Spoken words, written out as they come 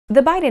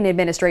The Biden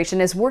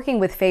administration is working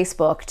with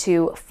Facebook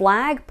to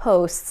flag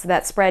posts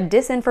that spread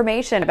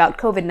disinformation about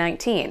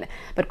COVID-19,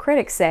 but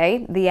critics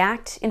say the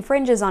act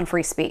infringes on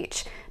free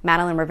speech.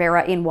 Madeline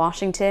Rivera in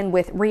Washington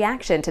with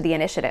reaction to the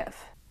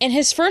initiative. In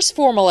his first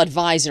formal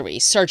advisory,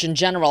 Surgeon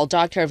General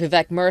Dr.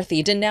 Vivek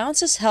Murthy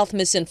denounces health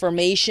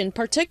misinformation,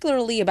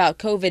 particularly about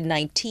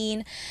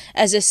COVID-19,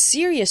 as a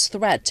serious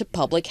threat to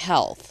public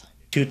health.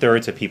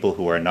 2/3 of people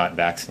who are not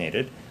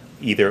vaccinated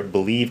either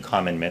believe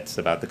common myths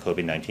about the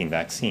COVID-19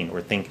 vaccine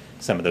or think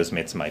some of those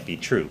myths might be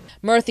true.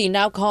 Murthy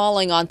now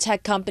calling on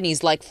tech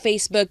companies like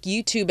Facebook,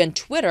 YouTube, and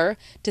Twitter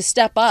to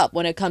step up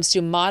when it comes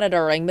to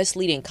monitoring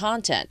misleading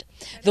content.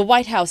 The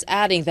White House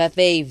adding that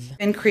they've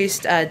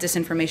increased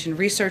disinformation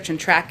research and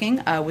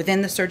tracking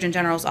within the Surgeon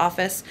General's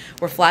office.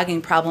 We're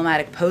flagging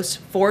problematic posts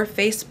for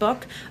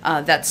Facebook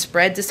that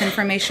spread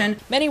disinformation.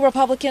 Many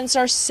Republicans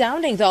are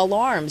sounding the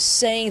alarms,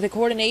 saying the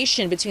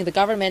coordination between the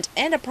government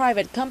and a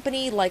private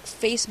company like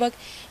Facebook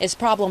is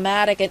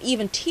problematic and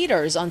even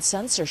teeters on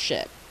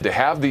censorship. To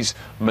have these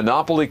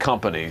monopoly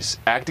companies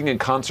acting in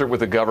concert with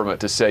the government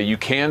to say you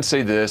can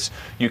say this,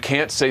 you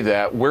can't say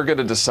that, we're going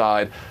to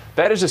decide,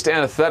 that is just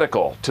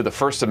antithetical to the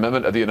First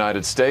Amendment of the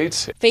United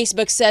States.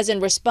 Facebook says in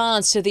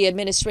response to the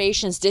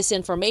administration's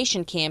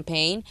disinformation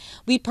campaign,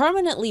 we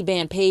permanently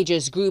ban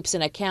pages, groups,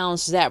 and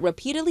accounts that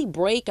repeatedly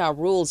break our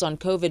rules on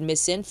COVID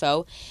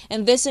misinfo,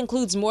 and this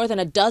includes more than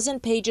a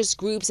dozen pages,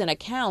 groups, and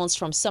accounts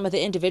from some of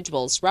the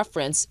individuals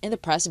referenced in the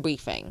press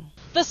briefing.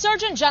 The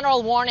Surgeon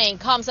General warning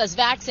comes as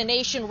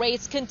vaccination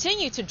rates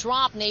continue to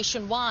drop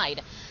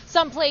nationwide.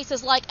 Some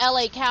places like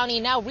LA County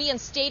now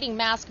reinstating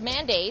mask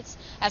mandates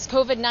as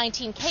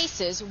COVID-19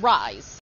 cases rise.